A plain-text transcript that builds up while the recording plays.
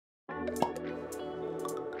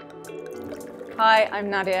Hi, I'm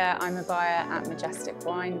Nadia. I'm a buyer at Majestic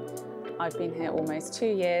Wine. I've been here almost 2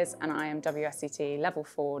 years and I am WSET Level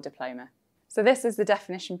 4 Diploma. So this is the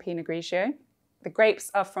Definition Pinot Grigio. The grapes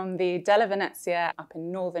are from the Della Venezia up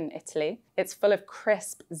in northern Italy. It's full of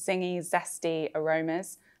crisp, zingy, zesty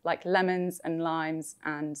aromas like lemons and limes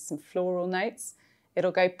and some floral notes.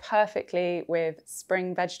 It'll go perfectly with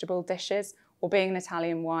spring vegetable dishes, or being an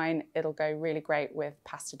Italian wine, it'll go really great with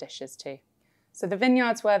pasta dishes too. So the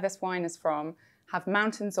vineyards where this wine is from have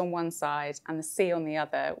mountains on one side and the sea on the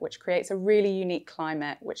other, which creates a really unique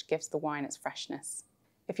climate which gives the wine its freshness.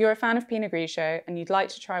 If you're a fan of Pinot Grigio and you'd like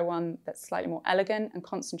to try one that's slightly more elegant and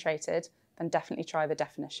concentrated, then definitely try the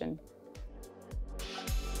Definition.